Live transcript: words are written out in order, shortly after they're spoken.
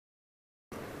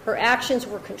Her actions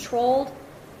were controlled,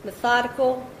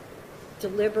 methodical,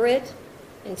 deliberate,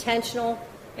 intentional,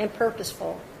 and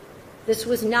purposeful. This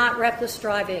was not reckless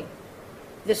driving.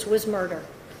 This was murder.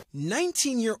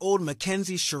 19-year-old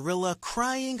Mackenzie Shirilla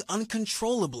crying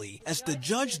uncontrollably as the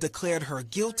judge declared her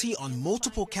guilty on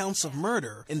multiple counts of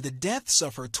murder in the deaths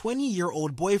of her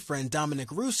 20-year-old boyfriend Dominic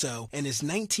Russo and his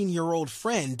 19-year-old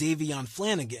friend Davion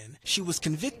Flanagan. She was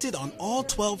convicted on all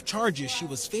 12 charges she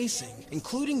was facing,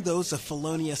 including those of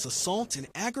felonious assault and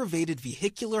aggravated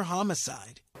vehicular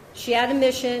homicide. She had a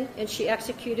mission, and she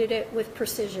executed it with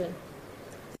precision.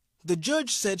 The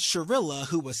judge said Shirilla,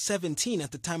 who was 17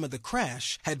 at the time of the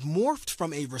crash, had morphed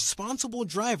from a responsible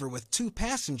driver with 2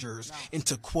 passengers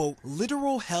into, quote,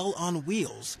 literal hell on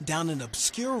wheels down an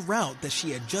obscure route that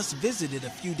she had just visited a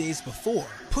few days before,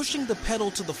 pushing the pedal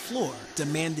to the floor,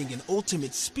 demanding an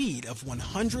ultimate speed of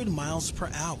 100 miles per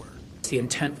hour. The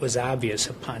intent was obvious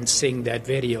upon seeing that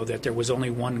video that there was only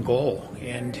one goal,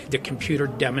 and the computer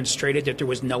demonstrated that there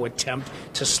was no attempt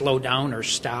to slow down or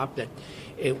stop, that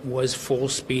it was full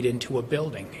speed into a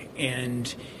building,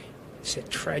 and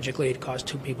tragically it cost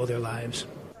 2 people their lives.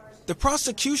 The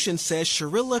prosecution says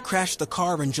Shirilla crashed the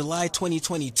car in July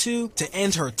 2022 to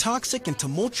end her toxic and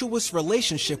tumultuous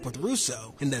relationship with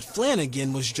Russo, and that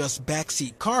Flanagan was just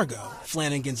backseat cargo.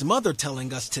 Flanagan's mother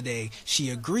telling us today she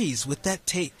agrees with that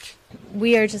take.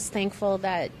 We are just thankful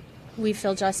that we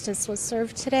feel justice was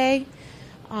served today.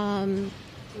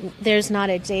 There's not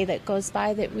a day that goes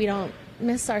by that we don't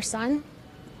miss our son,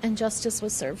 and justice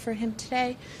was served for him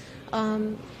today.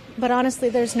 But honestly,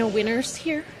 there's no winners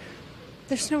here.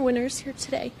 There's no winners here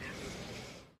today.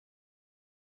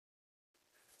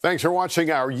 Thanks for watching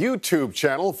our YouTube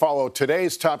channel. Follow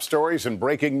today's top stories and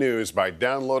breaking news by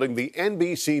downloading the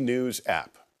NBC News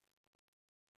app.